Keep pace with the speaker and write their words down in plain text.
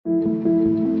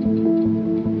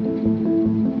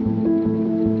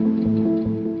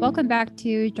Welcome back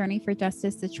to Journey for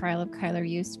Justice, the Trial of Kyler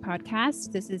Youst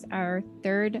podcast. This is our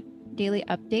third daily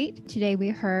update. Today we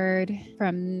heard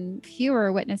from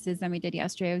fewer witnesses than we did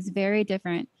yesterday. It was very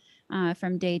different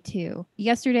from day two.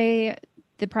 Yesterday,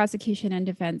 the prosecution and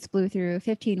defense blew through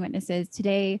 15 witnesses.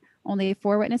 Today, only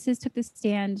 4 witnesses took the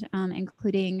stand,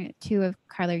 including 2 of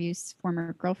Kyler Youst's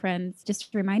former girlfriends. Just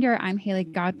a reminder, I'm Haley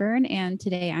Godburn, and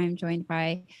today I'm joined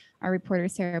by our reporter,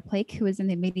 Sarah Plake, who is in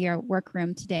the media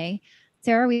workroom today.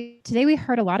 Sarah, today we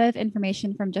heard a lot of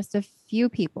information from just a few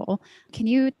people. Can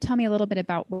you tell me a little bit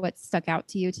about what stuck out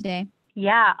to you today?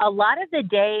 Yeah, a lot of the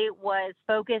day was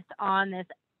focused on this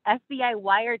FBI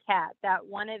wiretap that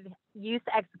one of Youst's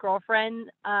ex-girlfriend,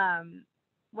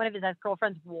 one of his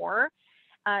ex-girlfriends wore.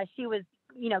 She was,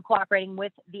 cooperating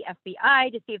with the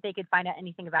FBI to see if they could find out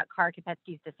anything about Kara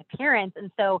Kopetsky's disappearance.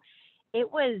 And so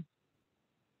it was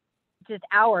just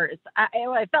hours.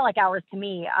 It felt like hours to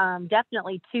me.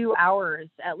 Definitely 2 hours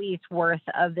at least worth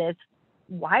of this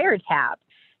wiretap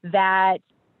that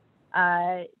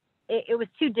it was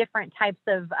 2 different types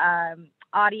of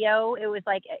audio. It was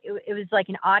like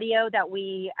an audio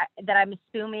that I'm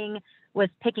assuming was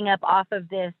picking up off of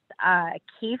this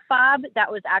key fob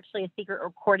that was actually a secret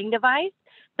recording device.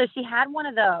 So she had one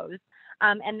of those.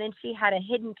 And then she had a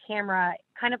hidden camera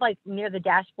kind of like near the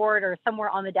dashboard or somewhere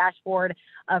on the dashboard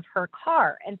of her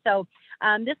car. And so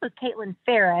this was Caitlin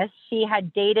Ferris. She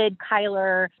had dated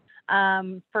Kyler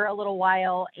for a little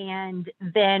while. And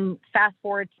then fast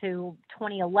forward to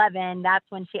 2011, that's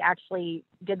when she actually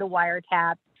did the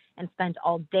wiretap and spent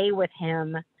all day with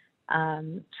him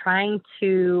trying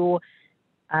to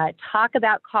talk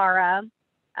about Kara.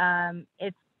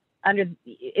 It's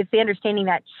the understanding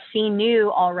that she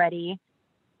knew already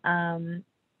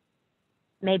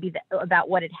maybe about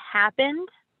what had happened,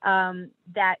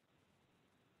 that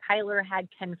Kyler had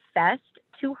confessed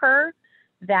to her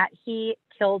that he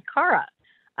killed Kara.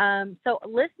 So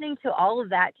listening to all of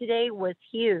that today was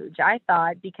huge, I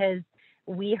thought, because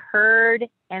we heard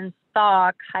and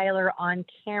saw Kyler on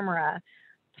camera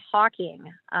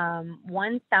talking.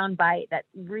 One soundbite that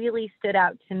really stood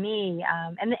out to me,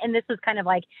 and this was kind of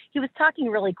like he was talking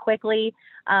really quickly.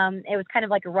 It was kind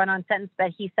of like a run-on sentence,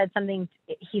 but he said something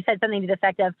to the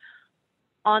effect of,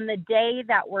 "On the day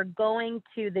that we're going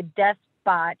to the death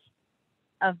spot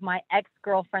of my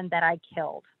ex-girlfriend that I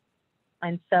killed."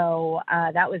 And so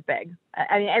that was big.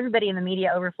 I mean, everybody in the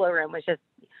media overflow room was just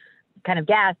kind of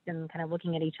gasped and kind of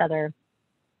looking at each other.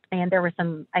 And there were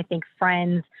some, I think,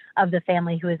 friends of the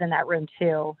family who were in that room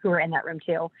too.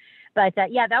 But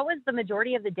yeah, that was the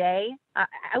majority of the day.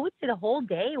 I would say the whole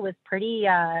day was pretty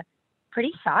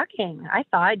shocking, I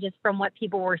thought, just from what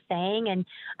people were saying and,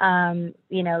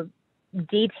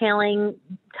 detailing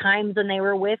times when they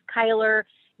were with Kyler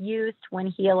Youst, when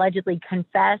he allegedly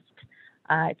confessed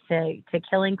to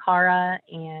killing Kara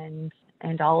and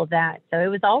all of that. So it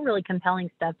was all really compelling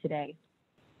stuff today.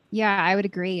 Yeah, I would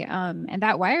agree. And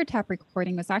that wiretap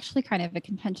recording was actually kind of a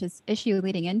contentious issue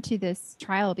leading into this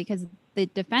trial because the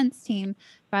defense team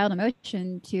filed a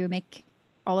motion to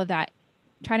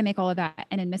try to make all of that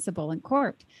inadmissible in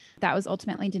court. That was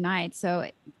ultimately denied. So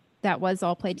that was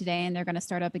all played today, and they're going to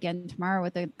start up again tomorrow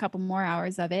with a couple more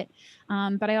hours of it.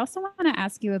 But I also want to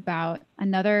ask you about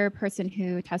another person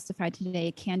who testified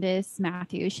today, Candace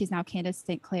Matthews. She's now Candace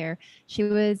St. Clair. She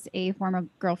was a former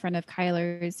girlfriend of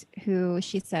Kyler's who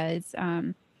she says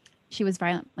she was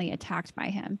violently attacked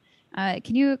by him.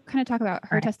 Can you kind of talk about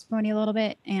her testimony a little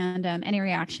bit and any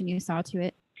reaction you saw to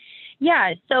it?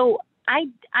 Yeah, so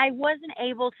I wasn't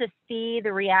able to see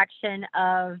the reaction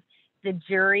of the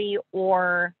jury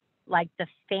or like the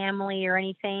family or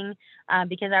anything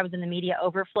because I was in the media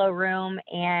overflow room,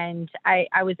 and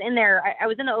I was in there. I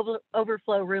was in the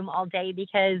overflow room all day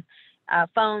because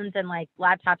phones and like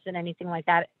laptops and anything like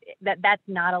that's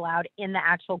not allowed in the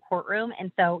actual courtroom.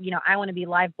 And so, I want to be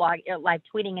live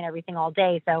tweeting and everything all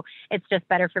day. So it's just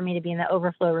better for me to be in the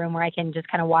overflow room where I can just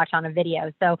kind of watch on a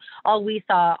video. So all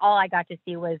I got to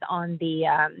see was on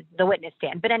the witness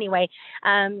stand. But anyway,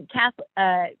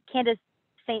 Candace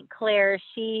St. Clair,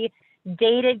 she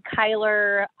dated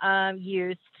Kyler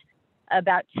Youst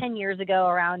about 10 years ago,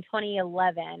 around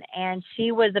 2011. And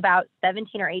she was about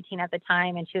 17 or 18 at the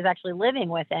time, and she was actually living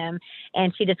with him.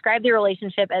 And she described the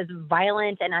relationship as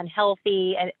violent and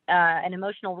unhealthy, an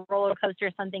emotional roller coaster,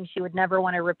 something she would never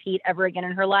want to repeat ever again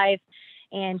in her life.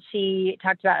 And she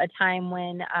talked about a time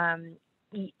when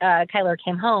Kyler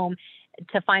came home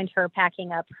to find her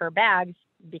packing up her bags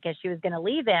because she was going to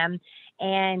leave him.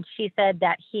 And she said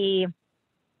that he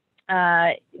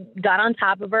got on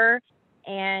top of her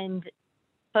and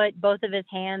put both of his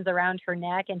hands around her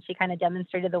neck, and she kind of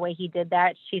demonstrated the way he did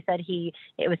that. She said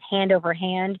it was hand over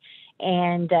hand,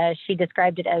 and she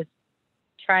described it as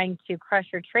trying to crush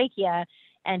her trachea.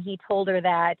 And he told her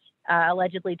that,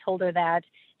 allegedly told her that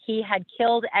he had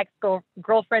killed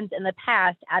ex-girlfriends in the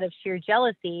past out of sheer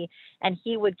jealousy, and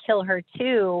he would kill her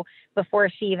too before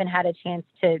she even had a chance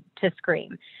to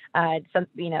scream, to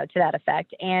that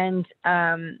effect. And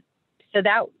so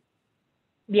that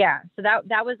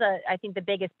was I think the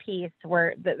biggest piece,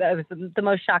 where that was the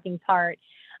most shocking part.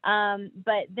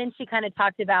 But then she kind of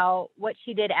talked about what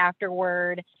she did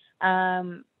afterward,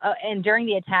 and during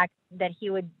the attack, that he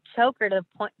would choke her to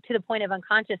the point of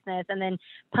unconsciousness, and then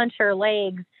punch her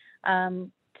legs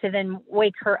to then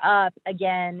wake her up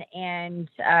again. And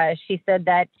she said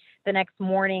that the next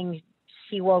morning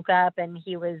she woke up and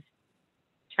he was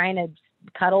trying to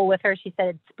cuddle with her. She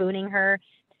said spooning her,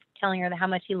 telling her how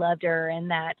much he loved her,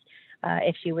 and that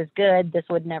if she was good, this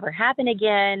would never happen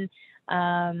again.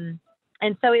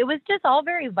 And so it was just all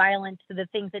very violent to the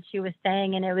things that she was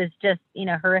saying. And it was just,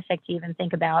 horrific to even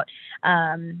think about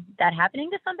that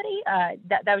happening to somebody.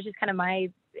 That was just kind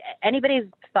of anybody's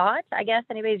thought, I guess,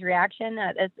 anybody's reaction.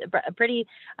 It's a pretty,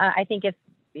 I think if,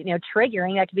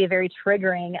 triggering, that could be a very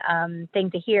triggering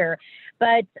thing to hear.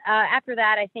 But after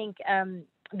that, I think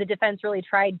the defense really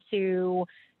tried to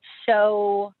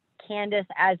show Candace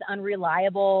as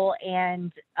unreliable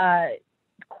and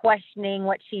questioning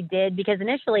what she did, because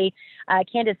initially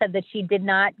Candace said that she did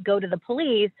not go to the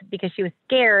police because she was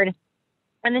scared.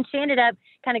 And then she ended up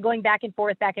kind of going back and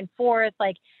forth,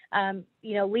 like,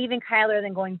 leaving Kyler,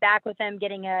 then going back with him,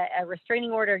 getting a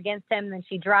restraining order against him. Then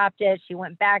she dropped it. She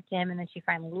went back to him, and then she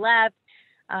finally left.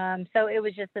 So it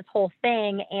was just this whole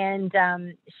thing. And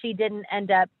she didn't end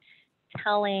up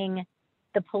telling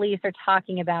the police or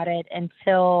talking about it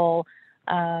until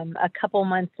a couple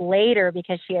months later,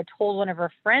 because she had told one of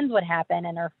her friends what happened,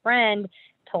 and her friend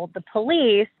told the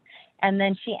police. And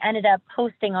then she ended up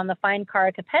posting on the Find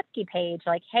Kara Kopetsky page,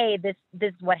 like, hey, this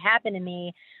is what happened to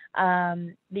me.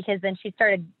 Because then she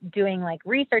started doing like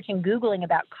research and Googling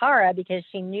about Kara, because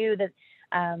she knew that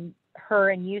her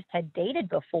and Yust had dated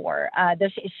before. Though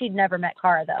she'd never met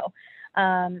Kara though.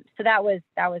 So that was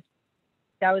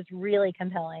really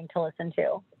compelling to listen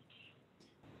to.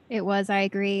 It was, I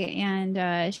agree.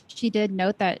 And she did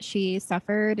note that she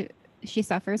suffers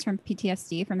from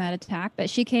PTSD from that attack, but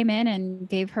she came in and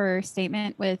gave her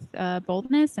statement with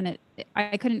boldness. And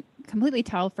I couldn't completely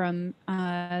tell from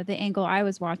the angle I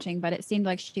was watching, but it seemed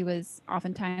like she was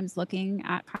oftentimes looking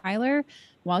at Kyler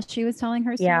while she was telling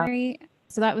her story. Yeah.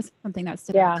 So that was something that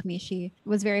stood out to me. She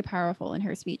was very powerful in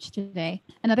her speech today.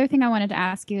 Another thing I wanted to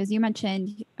ask you is, you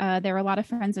mentioned there were a lot of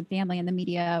friends and family in the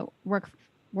media workroom.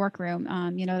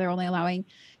 They're only allowing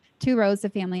 2 rows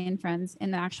of family and friends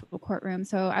in the actual courtroom.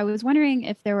 So I was wondering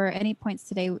if there were any points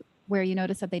today where you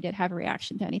noticed that they did have a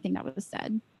reaction to anything that was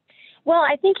said. Well,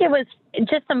 I think it was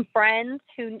just some friends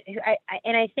who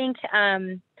I think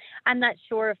I'm not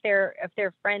sure if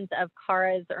they're friends of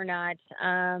Kara's or not,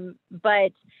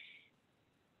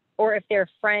 or if they're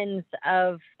friends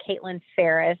of Caitlin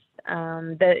Ferris,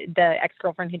 the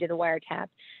ex-girlfriend who did the wiretap.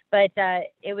 But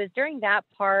it was during that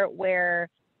part where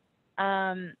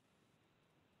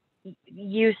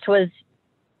Yust was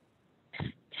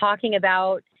talking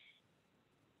about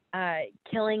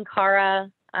killing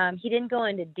Kara. He didn't go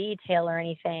into detail or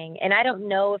anything, and I don't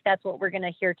know if that's what we're going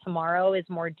to hear tomorrow, is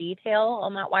more detail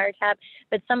on that wiretap.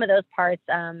 But some of those parts,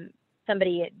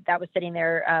 somebody that was sitting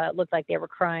there looked like they were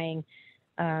crying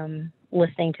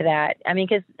listening to that. I mean,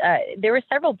 because there were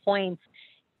several points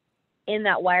in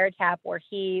that wiretap where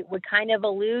he would kind of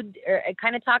allude or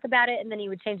kind of talk about it, and then he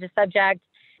would change the subject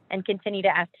and continue to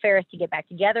ask Ferris to get back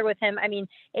together with him. I mean,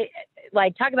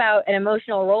 talk about an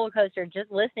emotional roller coaster.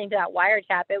 Just listening to that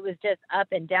wiretap, it was just up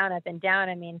and down, up and down.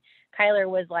 I mean, Kyler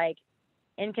was like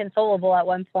inconsolable at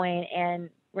one point and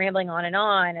rambling on,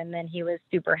 and then he was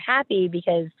super happy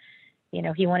because,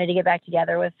 he wanted to get back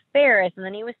together with Ferris, and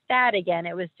then he was sad again.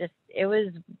 It was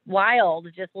wild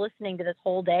just listening to this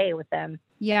whole day with them.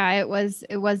 Yeah, it was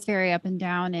very up and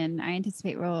down, and I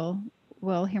anticipate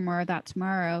we'll hear more of that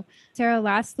tomorrow. Sarah,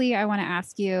 lastly, I want to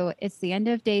ask you, it's the end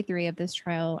of day 3 of this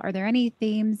trial. Are there any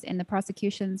themes in the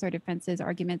prosecution's or defense's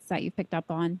arguments that you picked up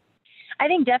on? I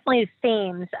think definitely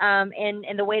themes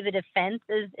in the way the defense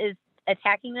is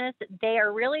attacking this. They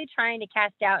are really trying to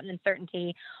cast doubt and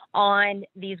uncertainty on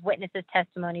these witnesses'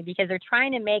 testimony, because they're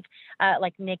trying to make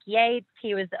like Nick Yates,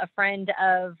 he was a friend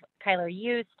of Kyler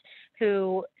Yust,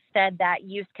 who said that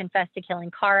Yust confessed to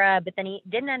killing Kara, but then he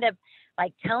didn't end up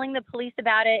like telling the police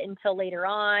about it until later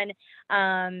on.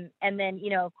 And then,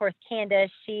 of course,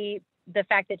 Candace, she the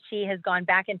fact that she has gone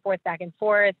back and forth,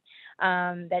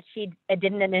 that she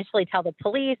didn't initially tell the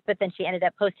police, but then she ended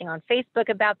up posting on Facebook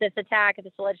about this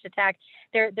alleged attack.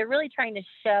 They're really trying to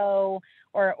show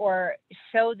or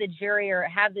show the jury or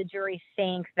have the jury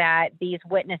think that these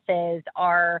witnesses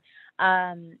are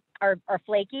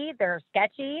flaky, they're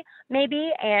sketchy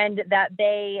maybe, and that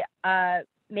they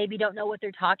maybe don't know what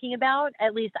they're talking about.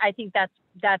 At least I think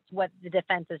that's what the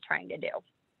defense is trying to do.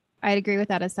 I'd agree with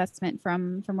that assessment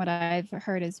from what I've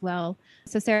heard as well.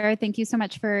 So Sarah, thank you so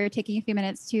much for taking a few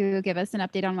minutes to give us an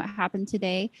update on what happened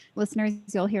today. Listeners,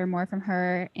 you'll hear more from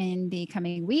her in the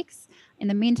coming weeks. In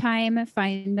the meantime,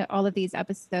 find all of these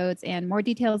episodes and more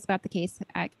details about the case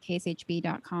at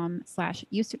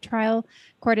kshb.com/Euster trial.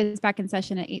 Court is back in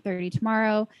session at 8:30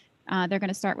 tomorrow. They're going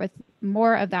to start with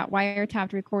more of that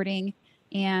wiretapped recording.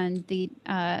 And the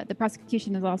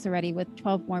prosecution is also ready with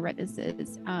 12 more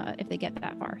witnesses if they get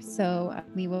that far. So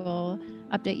we will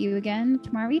update you again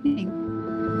tomorrow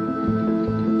evening.